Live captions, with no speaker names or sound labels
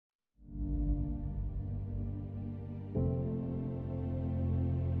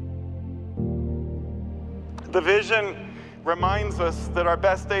The vision reminds us that our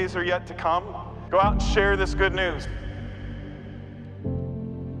best days are yet to come. Go out and share this good news.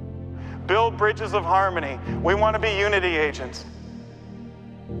 Build bridges of harmony. We want to be unity agents.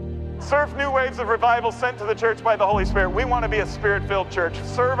 Surf new waves of revival sent to the church by the Holy Spirit. We want to be a Spirit-filled church.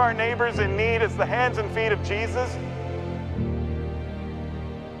 Serve our neighbors in need as the hands and feet of Jesus.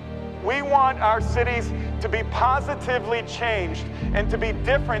 We want our cities to be positively changed and to be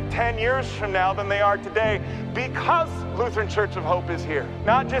different 10 years from now than they are today because Lutheran Church of Hope is here.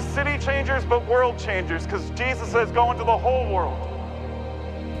 Not just city changers, but world changers, because Jesus says go into the whole world.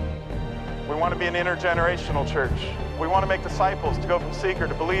 We want to be an intergenerational church. We want to make disciples to go from seeker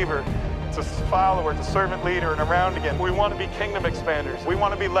to believer, to follower, to servant leader, and around again. We want to be kingdom expanders. We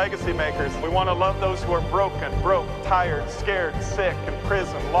want to be legacy makers. We want to love those who are broke, tired, scared, sick, in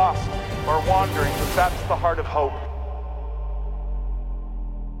prison, lost, or wandering, because that's the heart of hope.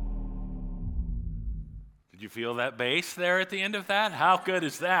 Did you feel that bass there at the end of that? How good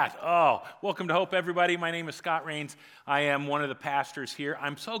is that? Oh, welcome to Hope, everybody. My name is Scott Rains. I am one of the pastors here.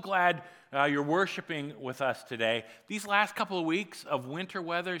 I'm so glad you're worshiping with us today. These last couple of weeks of winter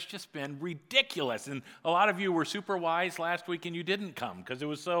weather has just been ridiculous. And a lot of you were super wise last week and you didn't come because it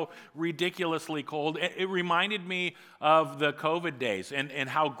was so ridiculously cold. It reminded me of the COVID days and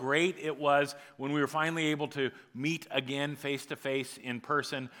how great it was when we were finally able to meet again face-to-face in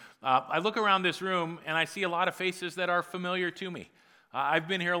person. I look around this room and I see a lot of faces that are familiar to me. I've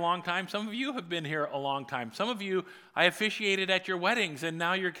been here a long time. Some of you have been here a long time. Some of you, I officiated at your weddings, and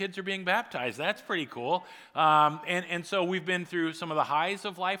now your kids are being baptized. That's pretty cool. And so we've been through some of the highs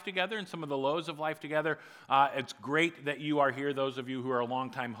of life together and some of the lows of life together. It's great that you are here, those of you who are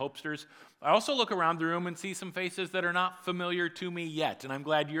longtime Hopesters. I also look around the room and see some faces that are not familiar to me yet, and I'm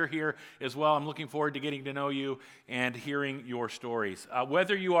glad you're here as well. I'm looking forward to getting to know you and hearing your stories.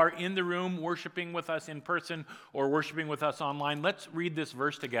 Whether you are in the room worshiping with us in person or worshiping with us online, let's read this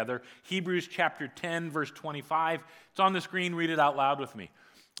verse together. Hebrews chapter 10, verse 25. It's on the screen. Read it out loud with me.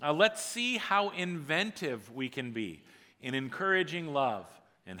 Let's see how inventive we can be in encouraging love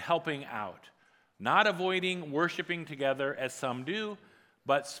and helping out, not avoiding worshiping together as some do,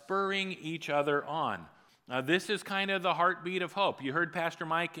 but spurring each other on. This is kind of the heartbeat of hope. You heard Pastor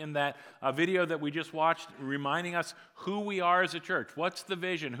Mike in that video that we just watched reminding us who we are as a church. What's the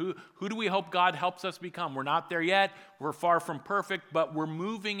vision? Who do we hope God helps us become? We're not there yet. We're far from perfect, but we're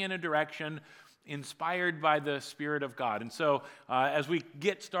moving in a direction inspired by the Spirit of God. And so as we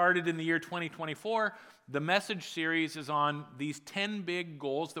get started in the year 2024, the message series is on these 10 big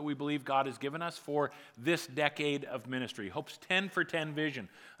goals that we believe God has given us for this decade of ministry. Hope's 10 for 10 vision.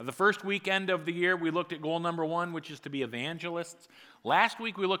 The first weekend of the year, we looked at goal number 1, which is to be evangelists. Last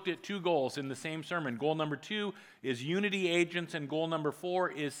week, we looked at 2 goals in the same sermon. Goal number 2 is unity agents, and goal number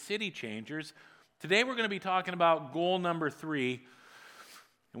 4 is city changers. Today, we're going to be talking about goal number 3,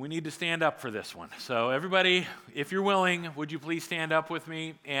 and we need to stand up for this one. So everybody, if you're willing, would you please stand up with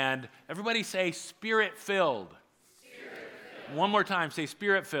me? And everybody say Spirit-filled. Spirit-filled. One more time, say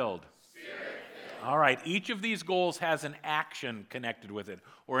Spirit-filled. Spirit-filled. All right, each of these goals has an action connected with it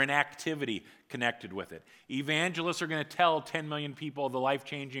or an activity connected with it. Evangelists are going to tell 10 million people the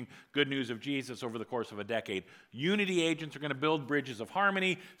life-changing good news of Jesus over the course of a decade. Unity agents are going to build bridges of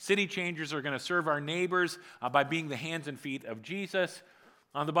harmony. City changers are going to serve our neighbors by being the hands and feet of Jesus.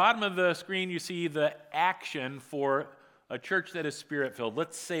 On the bottom of the screen, you see the action for a church that is Spirit-filled.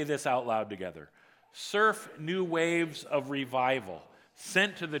 Let's say this out loud together. Surf new waves of revival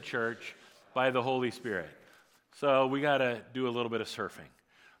sent to the church by the Holy Spirit. So we got to do a little bit of surfing.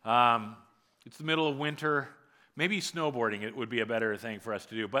 It's the middle of winter. Maybe snowboarding it would be a better thing for us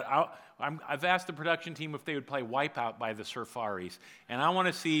to do. But I've asked the production team if they would play Wipeout by the Surfaris. And I want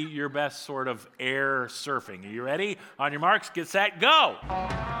to see your best sort of air surfing. Are you ready? On your marks, get set, go!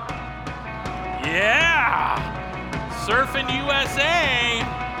 Yeah! Surfing USA!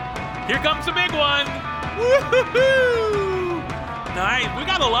 Here comes the big one! Woo-hoo-hoo! Nice. We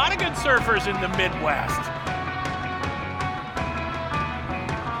got a lot of good surfers in the Midwest.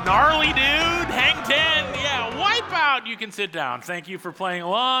 Gnarly dude, hang 10, yeah, Wipeout, you can sit down. Thank you for playing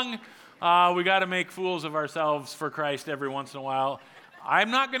along. We got to make fools of ourselves for Christ every once in a while. I'm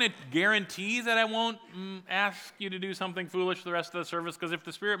not going to guarantee that I won't ask you to do something foolish the rest of the service, because if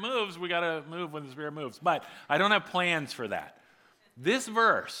the Spirit moves, we got to move when the Spirit moves. But I don't have plans for that. This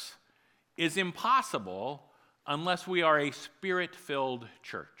verse is impossible unless we are a Spirit-filled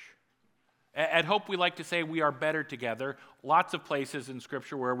church. At Hope, we like to say we are better together. Lots of places in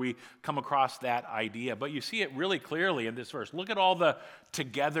Scripture where we come across that idea, but you see it really clearly in this verse. Look at all the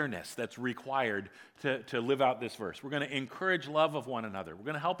togetherness that's required to live out this verse. We're going to encourage love of one another. We're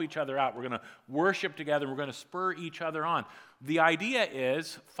going to help each other out. We're going to worship together. We're going to spur each other on. The idea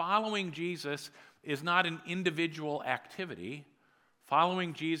is following Jesus is not an individual activity.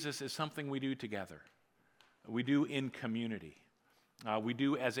 Following Jesus is something we do together. We do in community. We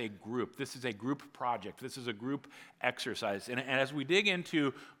do as a group. This is a group project. This is a group exercise. And as we dig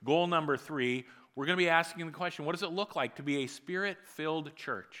into goal number 3, we're going to be asking the question, what does it look like to be a Spirit-filled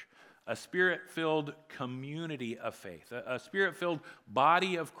church, a Spirit-filled community of faith, a Spirit-filled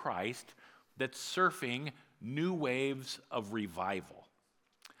body of Christ that's surfing new waves of revival?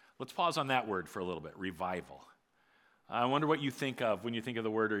 Let's pause on that word for a little bit, revival. I wonder what you think of when you think of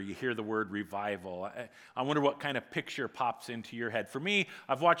the word or you hear the word revival. I wonder what kind of picture pops into your head. For me,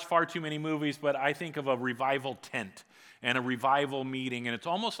 I've watched far too many movies, but I think of a revival tent and a revival meeting, and it's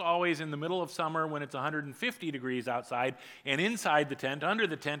almost always in the middle of summer when it's 150 degrees outside, and inside the tent, under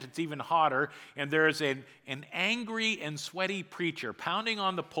the tent, it's even hotter, and there's an angry and sweaty preacher pounding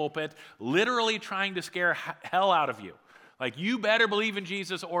on the pulpit, literally trying to scare hell out of you. Like, you better believe in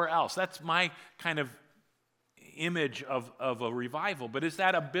Jesus or else. That's my kind of image of a revival, but is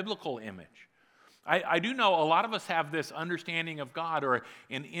that a biblical image? I do know a lot of us have this understanding of God or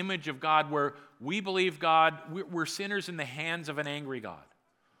an image of God where we believe we're sinners in the hands of an angry God,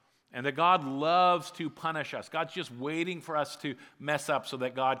 and that God loves to punish us. God's just waiting for us to mess up so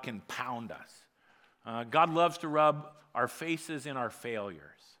that God can pound us. God loves to rub our faces in our failures.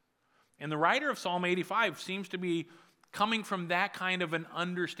 And the writer of Psalm 85 seems to be coming from that kind of an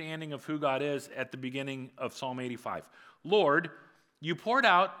understanding of who God is at the beginning of Psalm 85. Lord, you poured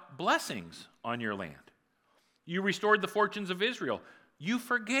out blessings on your land. You restored the fortunes of Israel. You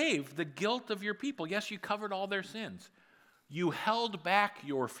forgave the guilt of your people. Yes, you covered all their sins. You held back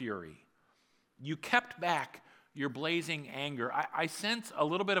your fury. You kept back your blazing anger. I sense a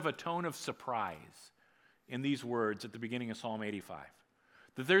little bit of a tone of surprise in these words at the beginning of Psalm 85.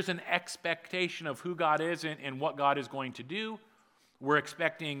 That there's an expectation of who God is and what God is going to do. We're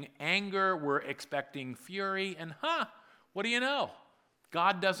expecting anger, we're expecting fury, and what do you know?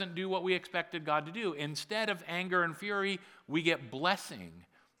 God doesn't do what we expected God to do. Instead of anger and fury, we get blessing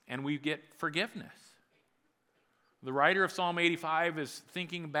and we get forgiveness. The writer of Psalm 85 is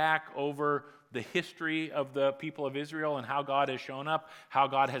thinking back over the history of the people of Israel and how God has shown up, how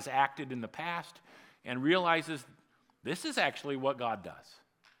God has acted in the past, and realizes this is actually what God does.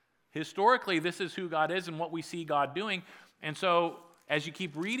 Historically, this is who God is and what we see God doing. And so, as you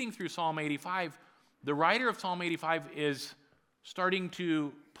keep reading through Psalm 85, the writer of Psalm 85 is starting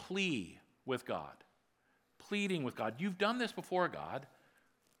to plea with God, pleading with God. You've done this before, God.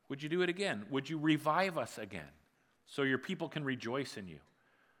 Would you do it again? Would you revive us again so your people can rejoice in you?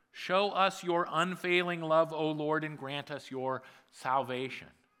 Show us your unfailing love, O Lord, and grant us your salvation.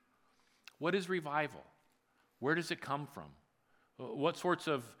 What is revival? Where does it come from? What sorts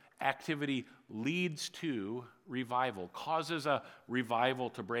of activity leads to revival, causes a revival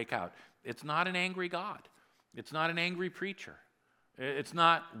to break out? It's not an angry God. It's not an angry preacher. It's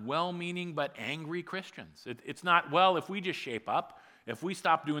not well-meaning but angry Christians. It's not, well, if we just shape up, if we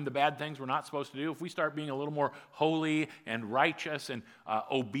stop doing the bad things we're not supposed to do, if we start being a little more holy and righteous and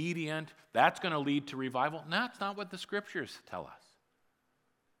obedient, that's going to lead to revival. No, that's not what the Scriptures tell us.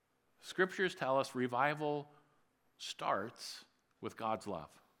 Scriptures tell us revival starts with God's love.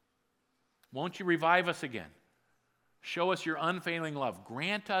 Won't you revive us again? Show us your unfailing love.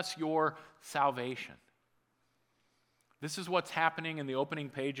 Grant us your salvation. This is what's happening in the opening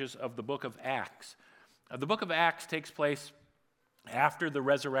pages of the book of Acts. The book of Acts takes place after the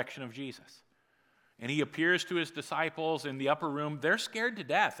resurrection of Jesus. And he appears to his disciples in the upper room. They're scared to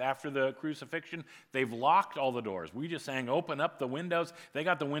death after the crucifixion. They've locked all the doors. We just sang, open up the windows. They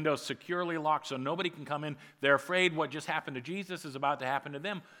got the windows securely locked so nobody can come in. They're afraid what just happened to Jesus is about to happen to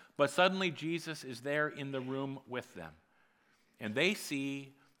them. But suddenly Jesus is there in the room with them. And they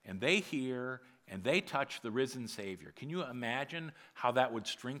see, and they hear, and they touch the risen Savior. Can you imagine how that would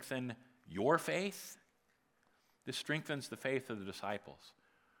strengthen your faith? This strengthens the faith of the disciples.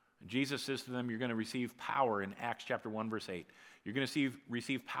 Jesus says to them, you're going to receive power in Acts chapter 1, verse 8. You're going to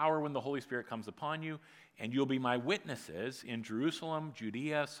receive power when the Holy Spirit comes upon you, and you'll be my witnesses in Jerusalem,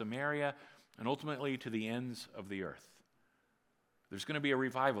 Judea, Samaria, and ultimately to the ends of the earth. There's going to be a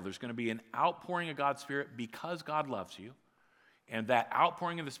revival. There's going to be an outpouring of God's Spirit because God loves you, and that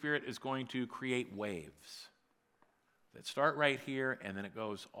outpouring of the Spirit is going to create waves that start right here, and then it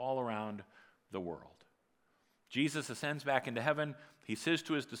goes all around the world. Jesus ascends back into heaven. He says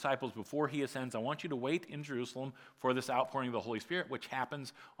to his disciples before he ascends, I want you to wait in Jerusalem for this outpouring of the Holy Spirit, which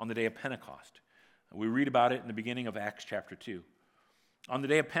happens on the day of Pentecost. We read about it in the beginning of Acts chapter 2. On the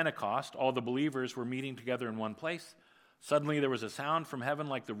day of Pentecost, all the believers were meeting together in one place. Suddenly there was a sound from heaven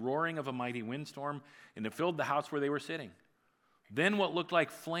like the roaring of a mighty windstorm, and it filled the house where they were sitting. Then what looked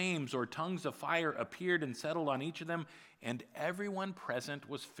like flames or tongues of fire appeared and settled on each of them, and everyone present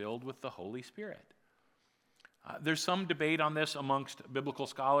was filled with the Holy Spirit. There's some debate on this amongst biblical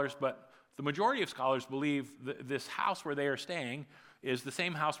scholars, but the majority of scholars believe this house where they are staying is the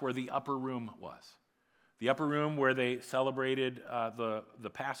same house where the upper room was. The upper room where they celebrated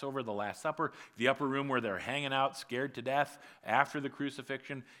the Passover, the Last Supper, the upper room where they're hanging out scared to death after the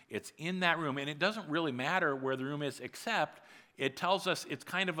crucifixion. It's in that room, and it doesn't really matter where the room is, except it tells us it's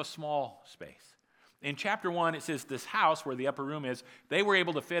kind of a small space. In chapter 1, it says this house where the upper room is, they were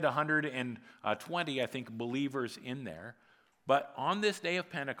able to fit 120, I think, believers in there. But on this day of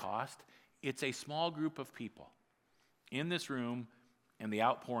Pentecost, it's a small group of people in this room, and the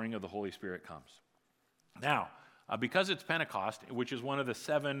outpouring of the Holy Spirit comes. Now, because it's Pentecost, which is one of the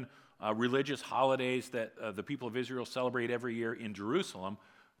 7 religious holidays that the people of Israel celebrate every year in Jerusalem,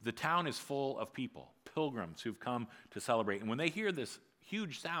 the town is full of people, pilgrims who've come to celebrate. And when they hear this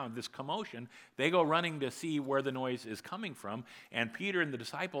huge sound, this commotion, they go running to see where the noise is coming from. And Peter and the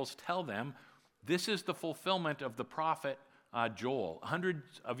disciples tell them, this is the fulfillment of the prophet Joel.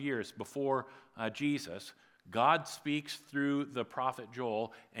 Hundreds of years before Jesus, God speaks through the prophet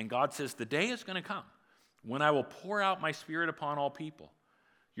Joel, and God says, the day is going to come when I will pour out my Spirit upon all people.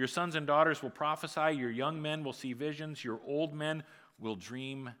 Your sons and daughters will prophesy, your young men will see visions, your old men will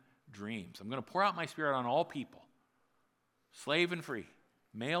dream dreams. I'm going to pour out my Spirit on all people, slave and free,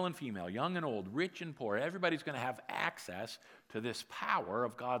 male and female, young and old, rich and poor. Everybody's going to have access to this power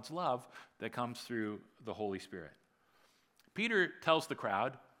of God's love that comes through the Holy Spirit. Peter tells the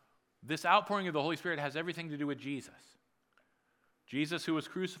crowd, this outpouring of the Holy Spirit has everything to do with Jesus. Jesus who was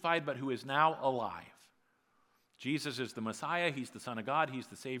crucified but who is now alive. Jesus is the Messiah, he's the Son of God, he's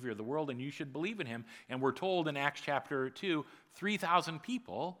the Savior of the world, and you should believe in him. And we're told in Acts chapter 2, 3,000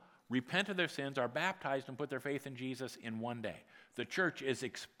 people repent of their sins, are baptized, and put their faith in Jesus in one day. The church is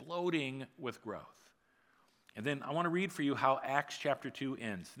exploding with growth. And then I want to read for you how Acts chapter 2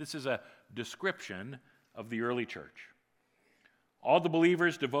 ends. This is a description of the early church. All the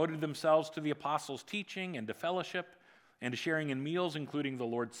believers devoted themselves to the apostles' teaching and to fellowship and to sharing in meals, including the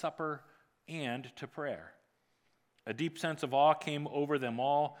Lord's Supper, and to prayer. A deep sense of awe came over them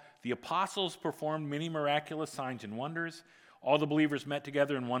all. The apostles performed many miraculous signs and wonders. All the believers met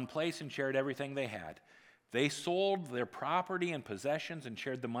together in one place and shared everything they had. They sold their property and possessions and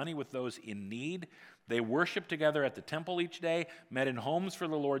shared the money with those in need. They worshiped together at the temple each day, met in homes for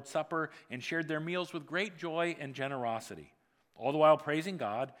the Lord's Supper, and shared their meals with great joy and generosity, all the while praising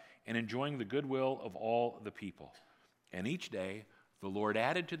God and enjoying the goodwill of all the people. And each day, the Lord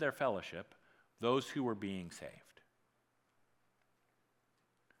added to their fellowship those who were being saved.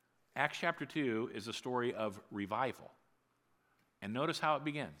 Acts chapter 2 is a story of revival. And notice how it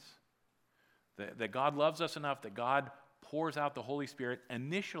begins. That God loves us enough that God pours out the Holy Spirit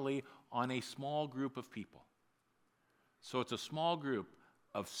initially on a small group of people. So it's a small group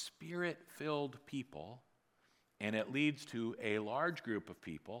of Spirit-filled people, and it leads to a large group of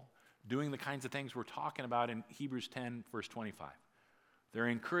people doing the kinds of things we're talking about in Hebrews 10, verse 25. They're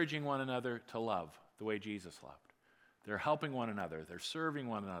encouraging one another to love the way Jesus loved. They're helping one another. They're serving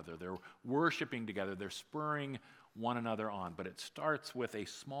one another. They're worshiping together. They're spurring one another on. But it starts with a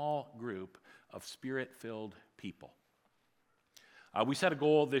small group of Spirit-filled people. We set a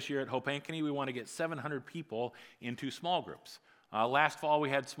goal this year at Hope Ankeny. We want to get 700 people into small groups. Last fall, we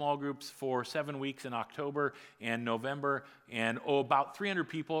had small groups for 7 weeks in October and November, and about 300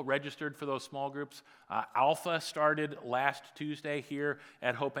 people registered for those small groups. Alpha started last Tuesday here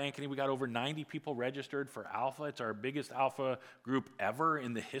at Hope Ankeny. We got over 90 people registered for Alpha. It's our biggest Alpha group ever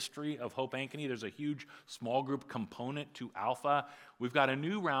in the history of Hope Ankeny. There's a huge small group component to Alpha. We've got a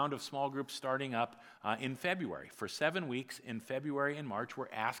new round of small groups starting up in February. For 7 weeks in February and March, we're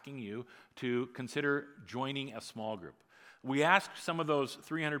asking you to consider joining a small group. We asked some of those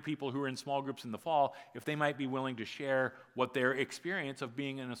 300 people who were in small groups in the fall if they might be willing to share what their experience of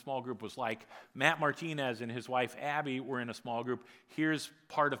being in a small group was like. Matt Martinez and his wife Abby were in a small group. Here's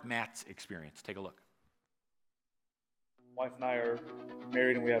part of Matt's experience. Take a look. My wife and I are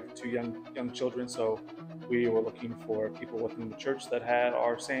married and we have 2 young children, so we were looking for people within the church that had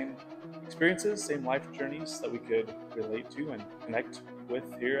our same experiences, same life journeys that we could relate to and connect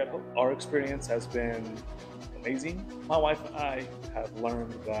with here at Hope. Our experience has been amazing. My wife and I have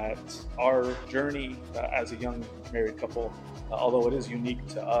learned that our journey as a young married couple, although it is unique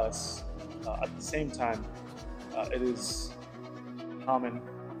to us, at the same time, it is common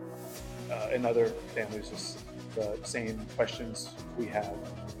in other families, just the same questions we have,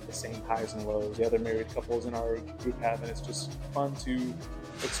 the same highs and lows the other married couples in our group have, and it's just fun to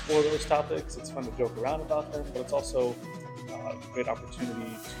explore those topics. It's fun to joke around about them, but it's also a great opportunity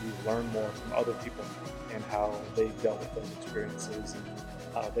to learn more from other people and how they dealt with those experiences and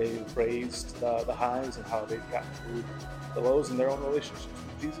how they raised the highs and how they've gotten through the lows in their own relationships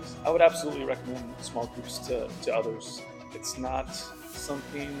with Jesus. I would absolutely recommend small groups to others. It's not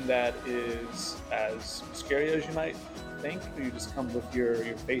something that is as scary as you might think. You just come with your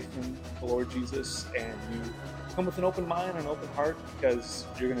faith in the Lord Jesus, and you come with an open mind and an open heart, because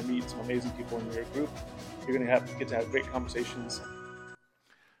you're going to meet some amazing people in your group. You're going to get to have great conversations.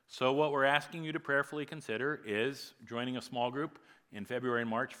 So what we're asking you to prayerfully consider is joining a small group in February and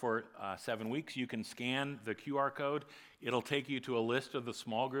March for 7 weeks. You can scan the QR code. It'll take you to a list of the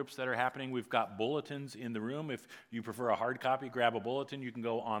small groups that are happening. We've got bulletins in the room. If you prefer a hard copy, grab a bulletin. You can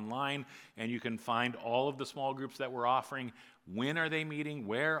go online and you can find all of the small groups that we're offering. When are they meeting?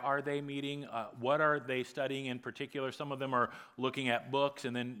 Where are they meeting? What are they studying in particular? Some of them are looking at books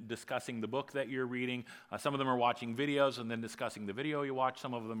and then discussing the book that you're reading. Some of them are watching videos and then discussing the video you watch.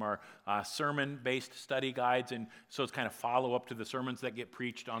 Some of them are sermon-based study guides, and so it's kind of follow-up to the sermons that get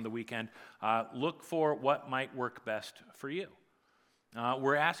preached on the weekend. Look for what might work best for you.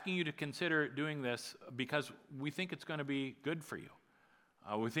 We're asking you to consider doing this because we think it's going to be good for you.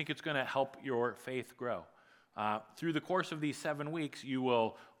 We think it's going to help your faith grow. Through the course of these 7 weeks, you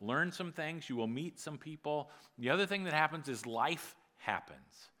will learn some things, you will meet some people. The other thing that happens is life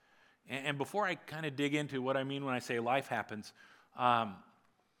happens. And before I kind of dig into what I mean when I say life happens,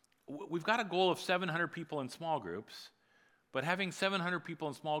 we've got a goal of 700 people in small groups, but having 700 people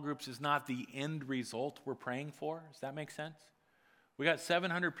in small groups is not the end result we're praying for. Does that make sense? We got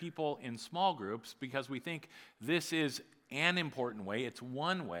 700 people in small groups because we think this is an important way. It's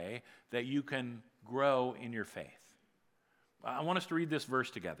one way that you can grow in your faith. I want us to read this verse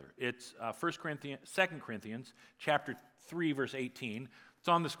together. It's 2 Corinthians chapter 3, verse 18. It's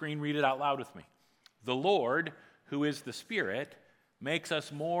on the screen. Read it out loud with me. The Lord, who is the Spirit, makes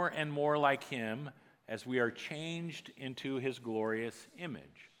us more and more like him as we are changed into his glorious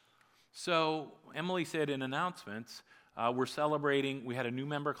image. So Emily said in announcements, we're celebrating. We had a new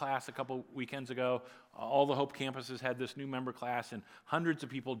member class a couple weekends ago. All the Hope campuses had this new member class, and hundreds of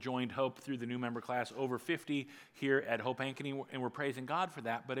people joined Hope through the new member class, over 50 here at Hope Ankeny, and we're praising God for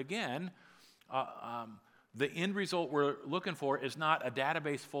that. But again, the end result we're looking for is not a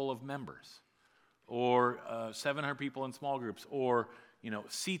database full of members or 700 people in small groups or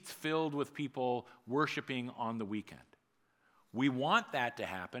seats filled with people worshiping on the weekend. We want that to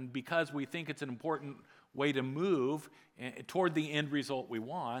happen because we think it's an important way to move toward the end result we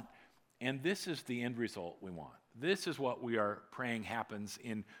want, and this is the end result we want. This is what we are praying happens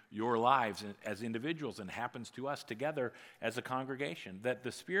in your lives as individuals and happens to us together as a congregation, that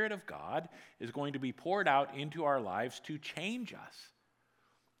the Spirit of God is going to be poured out into our lives to change us,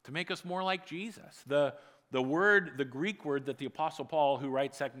 to make us more like Jesus. The Greek word that the Apostle Paul, who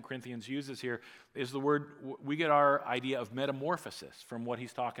writes 2 Corinthians, uses here is the word, we get our idea of metamorphosis from what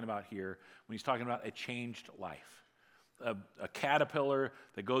he's talking about here when he's talking about a changed life. A caterpillar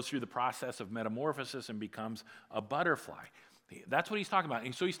that goes through the process of metamorphosis and becomes a butterfly. That's what he's talking about.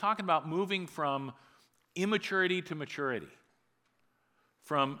 And so he's talking about moving from immaturity to maturity,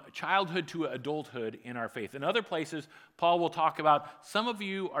 from childhood to adulthood in our faith. In other places, Paul will talk about some of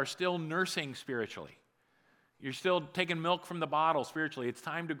you are still nursing spiritually. You're still taking milk from the bottle spiritually. It's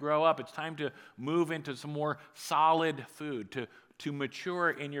time to grow up. It's time to move into some more solid food, to mature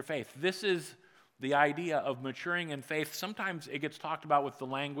in your faith. This is the idea of maturing in faith. Sometimes it gets talked about with the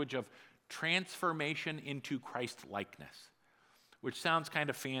language of transformation into Christ-likeness, which sounds kind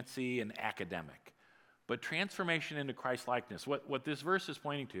of fancy and academic. But transformation into Christ-likeness, what this verse is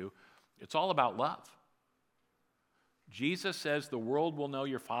pointing to, it's all about love. Jesus says the world will know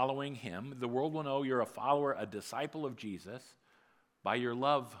you're following him. The world will know you're a follower, a disciple of Jesus, by your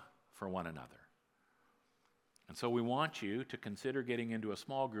love for one another. And so we want you to consider getting into a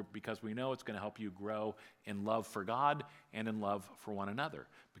small group because we know it's going to help you grow in love for God and in love for one another.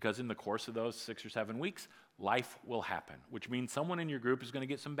 Because in the course of those 6 or 7 weeks, life will happen, which means someone in your group is going to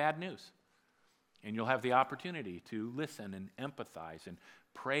get some bad news. And you'll have the opportunity to listen and empathize and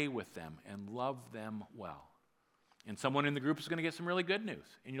pray with them and love them well. And someone in the group is going to get some really good news.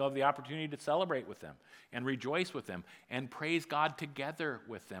 And you'll have the opportunity to celebrate with them and rejoice with them and praise God together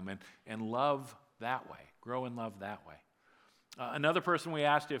with them and love that way, grow in love that way. Another person we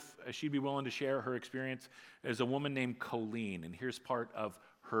asked if she'd be willing to share her experience is a woman named Colleen. And here's part of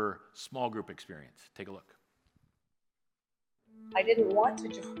her small group experience. Take a look. I didn't want to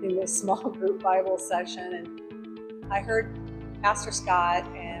join this small group Bible session, and I heard Pastor Scott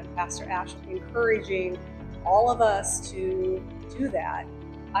and Pastor Ash encouraging all of us to do that.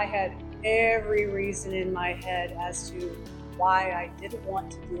 I had every reason in my head as to why I didn't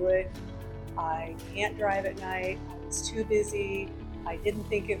want to do it. I can't drive at night. I was too busy. I didn't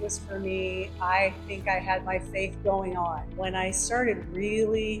think it was for me. I think I had my faith going on. When I started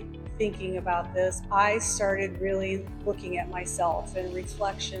really thinking about this, I started really looking at myself and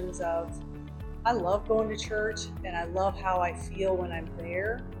reflections of, I love going to church and I love how I feel when I'm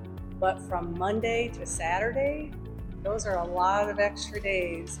there. But from Monday to Saturday, those are a lot of extra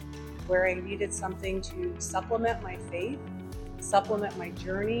days where I needed something to supplement my faith, supplement my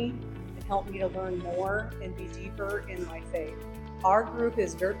journey, and help me to learn more and be deeper in my faith. Our group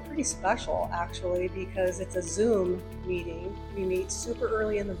is pretty special, actually, because it's a Zoom meeting. We meet super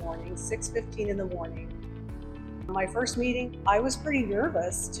early in the morning, 6:15 in the morning. My first meeting, I was pretty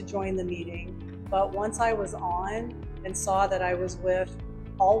nervous to join the meeting, but once I was on and saw that I was with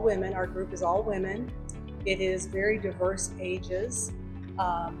all women, our group is all women. It is very diverse ages,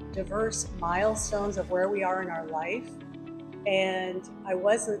 diverse milestones of where we are in our life. And I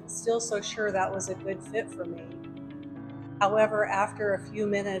wasn't still so sure that was a good fit for me. However, after a few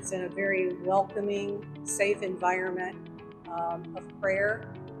minutes in a very welcoming, safe environment of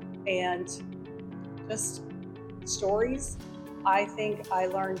prayer and just stories, I think I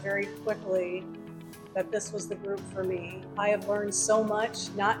learned very quickly that this was the group for me. I have learned so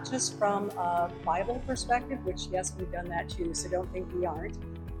much, not just from a Bible perspective, which yes, we've done that too, so don't think we aren't,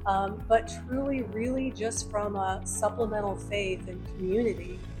 but truly, really just from a supplemental faith and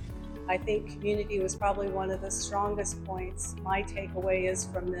community. I think community was probably one of the strongest points my takeaway is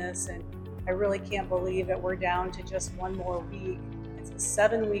from this, and I really can't believe that we're down to just one more week. It's a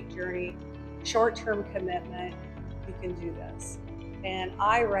 7-week journey, short-term commitment. You can do this. And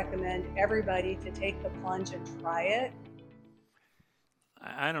I recommend everybody to take the plunge and try it.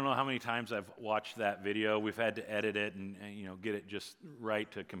 I don't know how many times I've watched that video. We've had to edit it and get it just right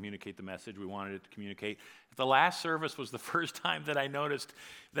to communicate the message we wanted it to communicate. The last service was the first time that I noticed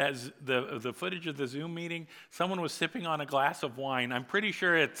that the footage of the Zoom meeting, someone was sipping on a glass of wine. I'm pretty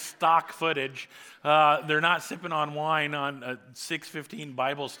sure it's stock footage. They're not sipping on wine on a 6:15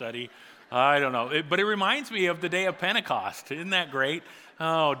 Bible study. I don't know, but it reminds me of the day of Pentecost. Isn't that great?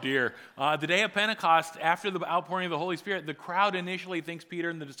 Oh, dear. The day of Pentecost, after the outpouring of the Holy Spirit, the crowd initially thinks Peter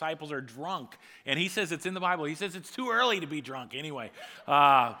and the disciples are drunk. And he says it's in the Bible. He says it's too early to be drunk anyway.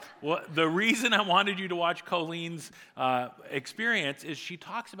 The reason I wanted you to watch Colleen's experience is she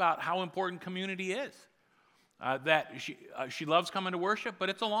talks about how important community is. That she loves coming to worship, but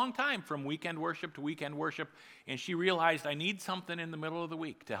it's a long time from weekend worship to weekend worship, and she realized I need something in the middle of the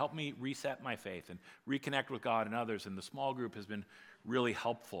week to help me reset my faith and reconnect with God and others, and the small group has been really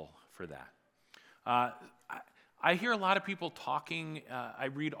helpful for that. I hear a lot of people talking, I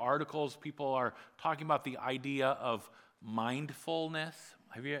read articles, people are talking about the idea of mindfulness.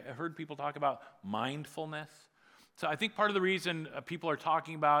 Have you heard people talk about mindfulness? So I think part of the reason people are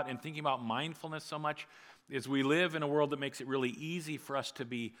talking about and thinking about mindfulness so much is we live in a world that makes it really easy for us to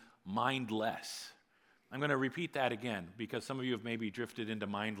be mindless. I'm going to repeat that again because some of you have maybe drifted into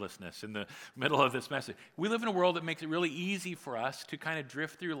mindlessness in the middle of this message. We live in a world that makes it really easy for us to kind of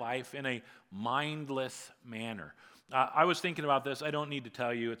drift through life in a mindless manner. I was thinking about this. I don't need to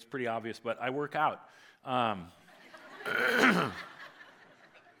tell you. It's pretty obvious, but I work out.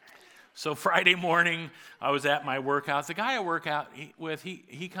 So Friday morning, I was at my workout. The guy I work out with,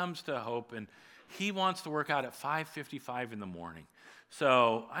 he comes to Hope, and he wants to work out at 5:55 in the morning.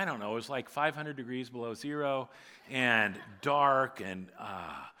 So, I don't know, it was like 500 degrees below zero and dark. And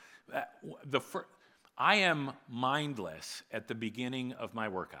I am mindless at the beginning of my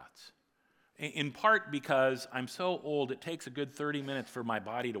workouts. In part because I'm so old, it takes a good 30 minutes for my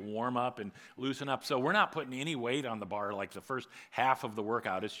body to warm up and loosen up. So we're not putting any weight on the bar like the first half of the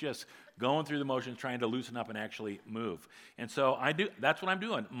workout. It's just going through the motions, trying to loosen up and actually move. And so that's what I'm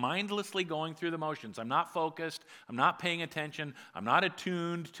doing, mindlessly going through the motions. I'm not focused. I'm not paying attention. I'm not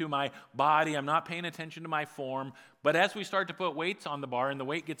attuned to my body. I'm not paying attention to my form. But as we start to put weights on the bar and the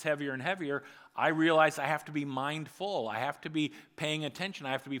weight gets heavier and heavier, I realize I have to be mindful. I have to be paying attention.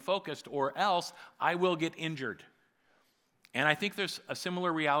 I have to be focused, or else I will get injured. And I think there's a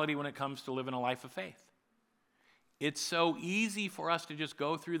similar reality when it comes to living a life of faith. It's so easy for us to just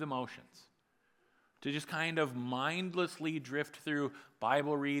go through the motions, to just kind of mindlessly drift through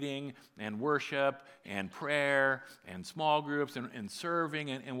Bible reading and worship and prayer and small groups and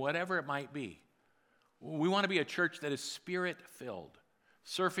serving and whatever it might be. We want to be a church that is Spirit-filled,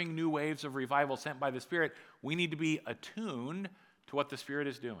 surfing new waves of revival sent by the Spirit. We need to be attuned to what the Spirit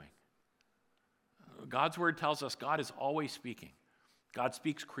is doing. God's Word tells us God is always speaking. God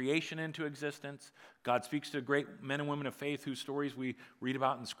speaks creation into existence. God speaks to great men and women of faith whose stories we read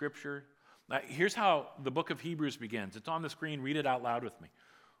about in Scripture. Here's how the book of Hebrews begins. It's on the screen. Read it out loud with me.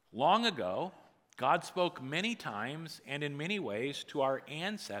 Long ago, God spoke many times and in many ways to our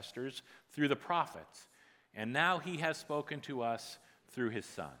ancestors through the prophets, and now he has spoken to us through his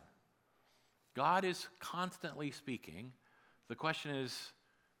Son. God is constantly speaking. The question is,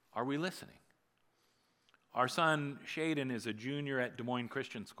 are we listening? Our son, Shaden, is a junior at Des Moines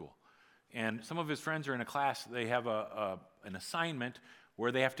Christian School. And some of his friends are in a class. They have an assignment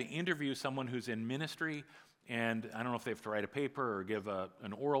where they have to interview someone who's in ministry. And I don't know if they have to write a paper or give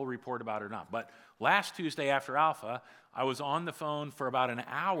an oral report about it or not. But last Tuesday after Alpha, I was on the phone for about an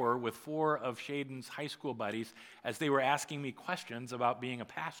hour with 4 of Shaden's high school buddies as they were asking me questions about being a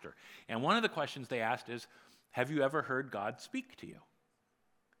pastor. And one of the questions they asked is, have you ever heard God speak to you?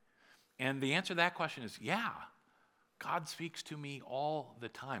 And the answer to that question is, yeah, God speaks to me all the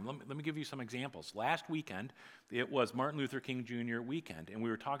time. Let me give you some examples. Last weekend, it was Martin Luther King Jr. weekend, and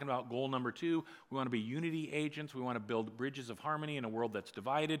we were talking about goal number 2. We want to be unity agents. We want to build bridges of harmony in a world that's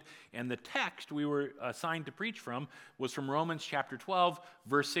divided. And the text we were assigned to preach from was from Romans chapter 12.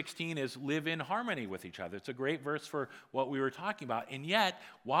 Verse 16 is live in harmony with each other. It's a great verse for what we were talking about. And yet,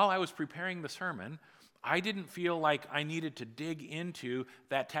 while I was preparing the sermon, I didn't feel like I needed to dig into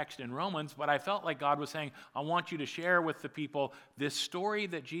that text in Romans, but I felt like God was saying, I want you to share with the people this story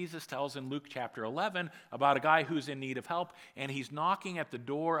that Jesus tells in Luke chapter 11 about a guy who's in need of help, and he's knocking at the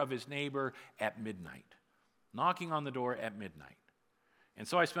door of his neighbor at midnight. Knocking on the door at midnight. And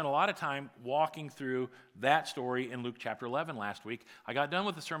so I spent a lot of time walking through that story in Luke chapter 11 last week. I got done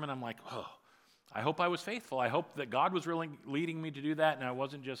with the sermon, I'm like, oh, I hope I was faithful. I hope that God was really leading me to do that and I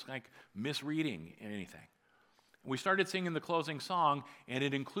wasn't just like misreading anything. We started singing the closing song and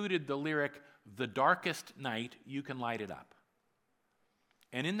it included the lyric, the darkest night, you can light it up.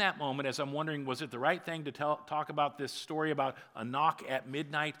 And in that moment, as I'm wondering, was it the right thing to talk about this story about a knock at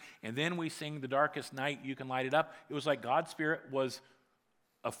midnight and then we sing the darkest night, you can light it up? It was like God's Spirit was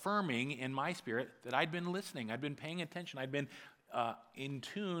affirming in my spirit that I'd been listening, I'd been paying attention, I'd been in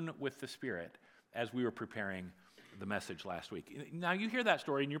tune with the Spirit as we were preparing the message last week. Now, you hear that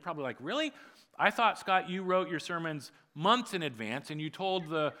story, and you're probably like, really? I thought, Scott, you wrote your sermons months in advance, and you told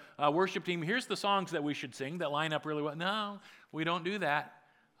the worship team, here's the songs that we should sing that line up really well. No, we don't do that.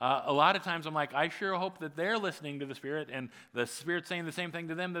 A lot of times I'm like, I sure hope that they're listening to the Spirit, and the Spirit's saying the same thing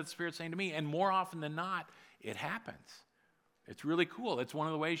to them that the Spirit's saying to me, and more often than not, it happens. It's really cool. It's one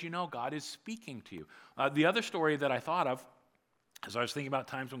of the ways you know God is speaking to you. The other story that I thought of, as I was thinking about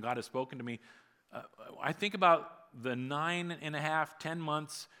times when God has spoken to me, I think about the 9.5, 10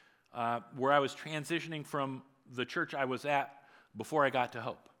 months where I was transitioning from the church I was at before I got to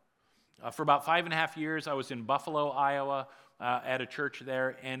Hope. For about 5.5 years, I was in Buffalo, Iowa, at a church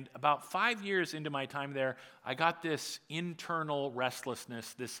there. And about 5 years into my time there, I got this internal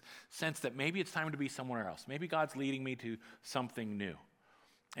restlessness, this sense that maybe it's time to be somewhere else. Maybe God's leading me to something new.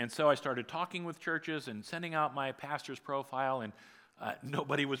 And so I started talking with churches and sending out my pastor's profile, and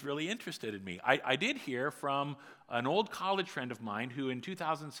nobody was really interested in me. I did hear from an old college friend of mine who in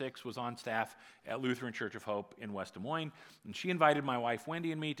 2006 was on staff at Lutheran Church of Hope in West Des Moines, and she invited my wife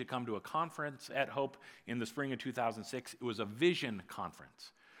Wendy and me to come to a conference at Hope in the spring of 2006. It was a vision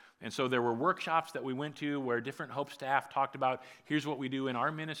conference. And so there were workshops that we went to where different Hope staff talked about, here's what we do in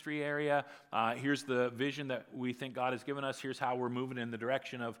our ministry area, here's the vision that we think God has given us, here's how we're moving in the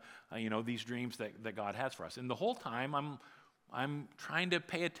direction of these dreams that God has for us. And the whole time I'm trying to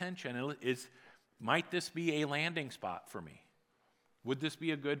pay attention. Might this be a landing spot for me? Would this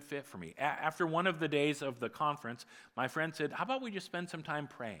be a good fit for me? After one of the days of the conference, my friend said, how about we just spend some time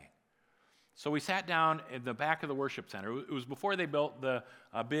praying? So we sat down in the back of the worship center. It was before they built the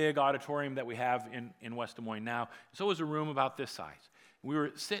big auditorium that we have in West Des Moines now. So it was a room about this size. We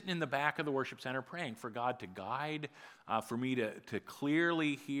were sitting in the back of the worship center praying for God to guide, for me to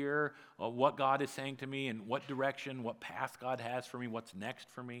clearly hear what God is saying to me and what direction, what path God has for me, what's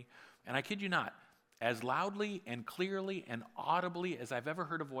next for me. And I kid you not, as loudly and clearly and audibly as I've ever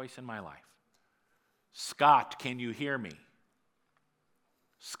heard a voice in my life. Scott, can you hear me?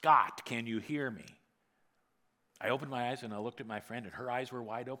 Scott, can you hear me? I opened my eyes and I looked at my friend, and her eyes were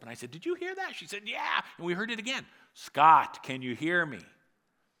wide open. I said, "Did you hear that?" She said, "Yeah." And we heard it again. "Scott, can you hear me?"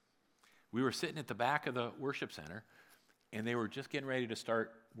 We were sitting at the back of the worship center, and they were just getting ready to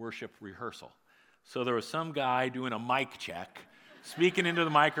start worship rehearsal. So there was some guy doing a mic check, speaking into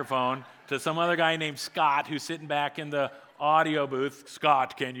the microphone to some other guy named Scott who's sitting back in the audio booth.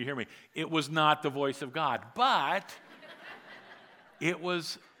 "Scott, can you hear me?" It was not the voice of God, but it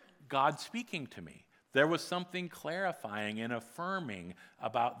was God speaking to me. There was something clarifying and affirming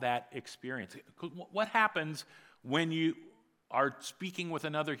about that experience. What happens when you are speaking with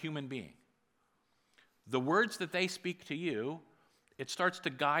another human being? The words that they speak to you, it starts to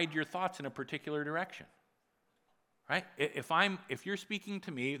guide your thoughts in a particular direction. Right? If you're speaking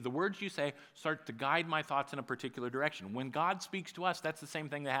to me, the words you say start to guide my thoughts in a particular direction. When God speaks to us, that's the same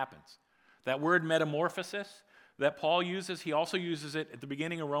thing that happens. That word metamorphosis that Paul uses, he also uses it at the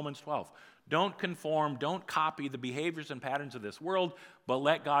beginning of Romans 12. Don't conform, don't copy the behaviors and patterns of this world, but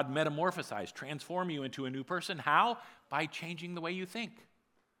let God metamorphosize, transform you into a new person. How? By changing the way you think,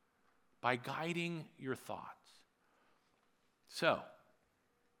 by guiding your thoughts. So,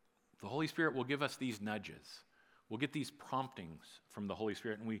 the Holy Spirit will give us these nudges. We'll get these promptings from the Holy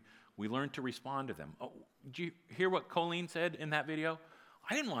Spirit, and we learn to respond to them. Oh, did you hear what Colleen said in that video?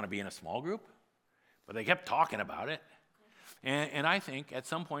 I didn't want to be in a small group, but they kept talking about it. And I think at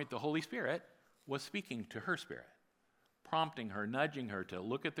some point the Holy Spirit was speaking to her spirit, prompting her, nudging her to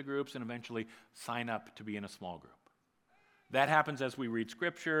look at the groups and eventually sign up to be in a small group. That happens as we read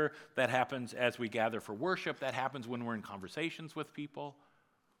Scripture. That happens as we gather for worship. That happens when we're in conversations with people.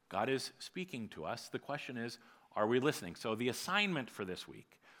 God is speaking to us. The question is, are we listening? So the assignment for this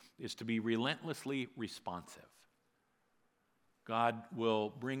week is to be relentlessly responsive. God will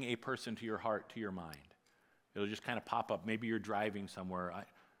bring a person to your heart, to your mind. It'll just kind of pop up. Maybe you're driving somewhere,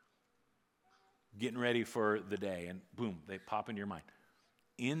 getting ready for the day, and boom, they pop into your mind.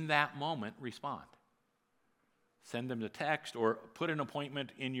 In that moment, respond. Send them a text or put an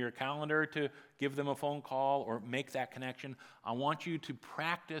appointment in your calendar to give them a phone call or make that connection. I want you to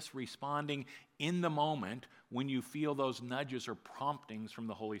practice responding in the moment when you feel those nudges or promptings from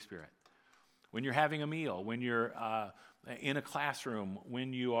the Holy Spirit. When you're having a meal, when you're in a classroom,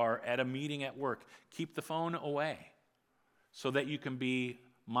 when you are at a meeting at work, keep the phone away so that you can be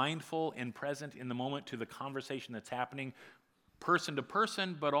mindful and present in the moment to the conversation that's happening person to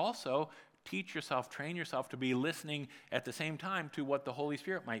person, but also teach yourself, train yourself to be listening at the same time to what the Holy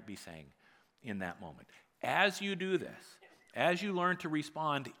Spirit might be saying in that moment. As you do this, as you learn to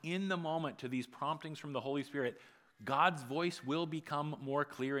respond in the moment to these promptings from the Holy Spirit, God's voice will become more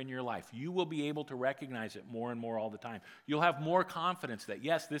clear in your life. You will be able to recognize it more and more all the time. You'll have more confidence that,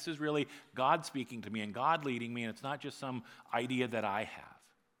 yes, this is really God speaking to me and God leading me, and it's not just some idea that I have.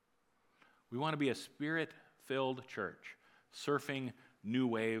 We want to be a Spirit-filled church, surfing new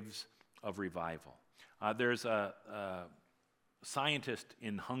waves of revival. There's a scientist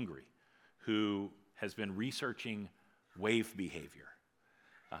in Hungary who has been researching wave behavior.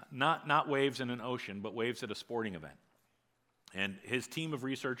 Not waves in an ocean, but waves at a sporting event. And his team of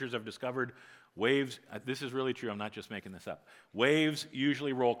researchers have discovered waves, this is really true, I'm not just making this up. Waves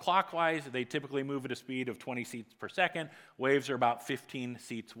usually roll clockwise. They typically move at a speed of 20 seats per second. Waves are about 15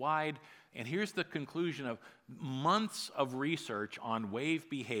 seats wide. And here's the conclusion of months of research on wave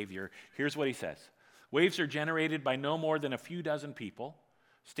behavior. Here's what he says. Waves are generated by no more than a few dozen people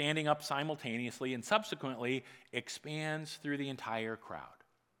standing up simultaneously and subsequently expands through the entire crowd.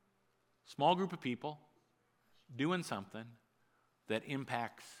 Small group of people doing something that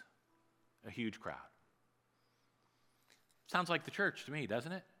impacts a huge crowd. Sounds like the church to me,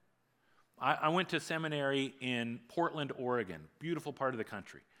 doesn't it? I went to seminary in Portland, Oregon, beautiful part of the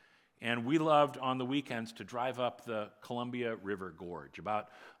country. And we loved on the weekends to drive up the Columbia River Gorge. About,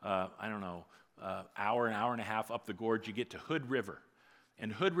 hour and a half up the gorge, you get to Hood River.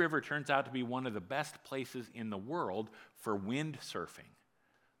 And Hood River turns out to be one of the best places in the world for wind surfing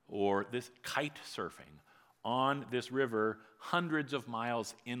or this kite surfing on this river hundreds of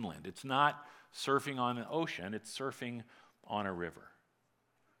miles inland. It's not surfing on an ocean, it's surfing on a river.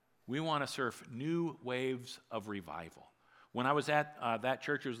 We want to surf new waves of revival. When I was at that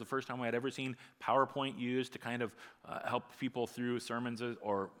church, it was the first time I had ever seen PowerPoint used to kind of help people through sermons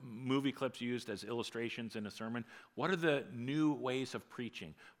or movie clips used as illustrations in a sermon. What are the new ways of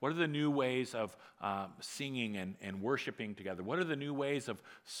preaching? What are the new ways of singing and worshiping together? What are the new ways of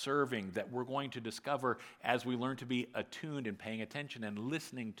serving that we're going to discover as we learn to be attuned and paying attention and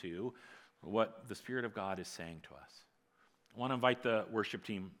listening to what the Spirit of God is saying to us? I want to invite the worship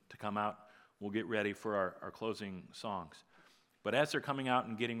team to come out. We'll get ready for our closing songs. But as they're coming out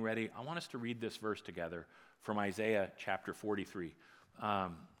and getting ready, I want us to read this verse together from Isaiah chapter 43.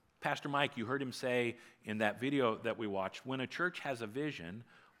 Pastor Mike, you heard him say in that video that we watched, when a church has a vision,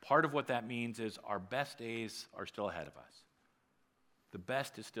 part of what that means is our best days are still ahead of us. The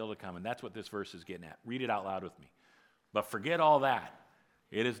best is still to come, and that's what this verse is getting at. Read it out loud with me. But forget all that.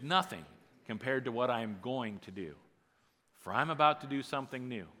 It is nothing compared to what I am going to do. For I'm about to do something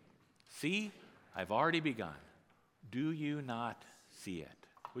new. See, I've already begun. Do you not see it?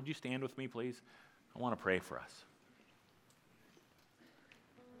 Would you stand with me, please? I want to pray for us.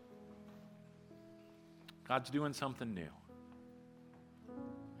 God's doing something new.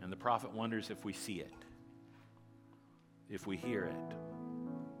 And the prophet wonders if we see it, if we hear it.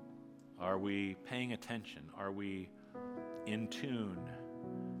 Are we paying attention? Are we in tune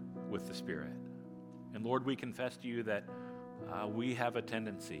with the Spirit? And Lord, we confess to you that we have a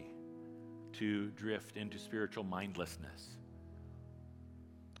tendency to drift into spiritual mindlessness,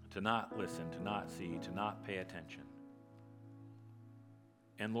 to not listen, to not see, to not pay attention.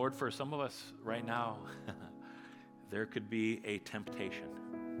 And Lord, for some of us right now, there could be a temptation.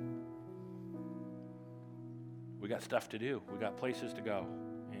 We got stuff to do. We got places to go.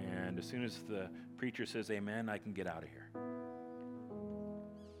 And as soon as the preacher says amen, I can get out of here.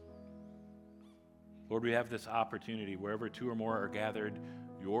 Lord, we have this opportunity. Wherever two or more are gathered,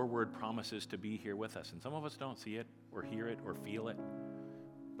 your word promises to be here with us. And some of us don't see it or hear it or feel it,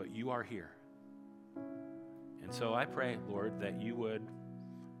 but you are here. And so I pray, Lord, that you would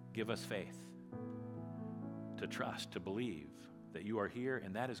give us faith to trust, to believe that you are here,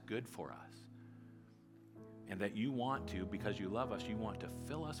 and that is good for us. And that you want to, because you love us, you want to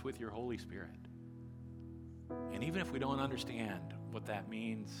fill us with your Holy Spirit. And even if we don't understand what that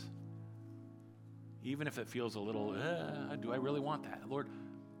means, even if it feels a little, do I really want that? Lord,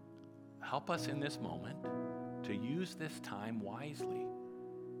 help us in this moment to use this time wisely,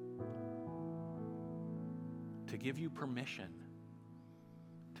 to give you permission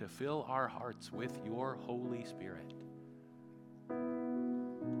to fill our hearts with your Holy Spirit.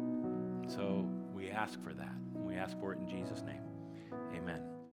 So we ask for that. We ask for it in Jesus' name. Amen.